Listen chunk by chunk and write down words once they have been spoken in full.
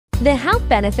The health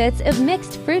benefits of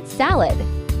mixed fruit salad.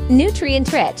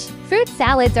 Nutrient-rich, fruit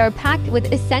salads are packed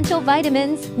with essential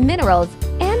vitamins, minerals,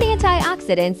 and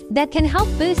antioxidants that can help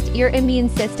boost your immune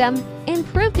system,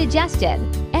 improve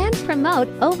digestion, and promote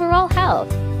overall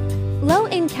health. Low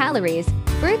in calories.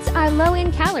 Fruits are low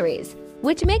in calories,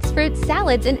 which makes fruit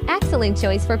salads an excellent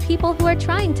choice for people who are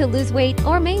trying to lose weight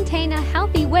or maintain a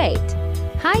healthy weight.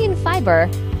 High in fiber.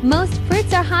 Most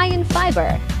fruits are high in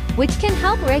fiber, which can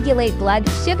help regulate blood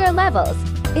sugar levels,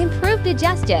 improve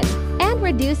digestion, and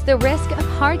reduce the risk of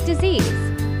heart disease.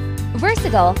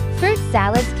 Versatile, fruit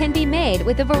salads can be made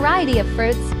with a variety of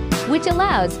fruits, which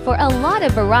allows for a lot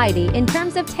of variety in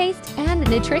terms of taste and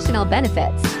nutritional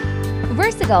benefits.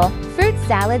 Versatile, fruit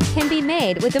salads can be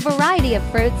made with a variety of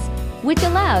fruits, which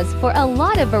allows for a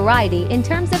lot of variety in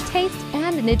terms of taste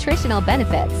and nutritional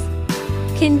benefits.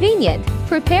 Convenient,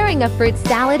 preparing a fruit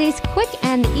salad is quick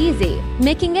and easy,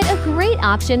 making it a great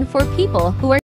option for people who are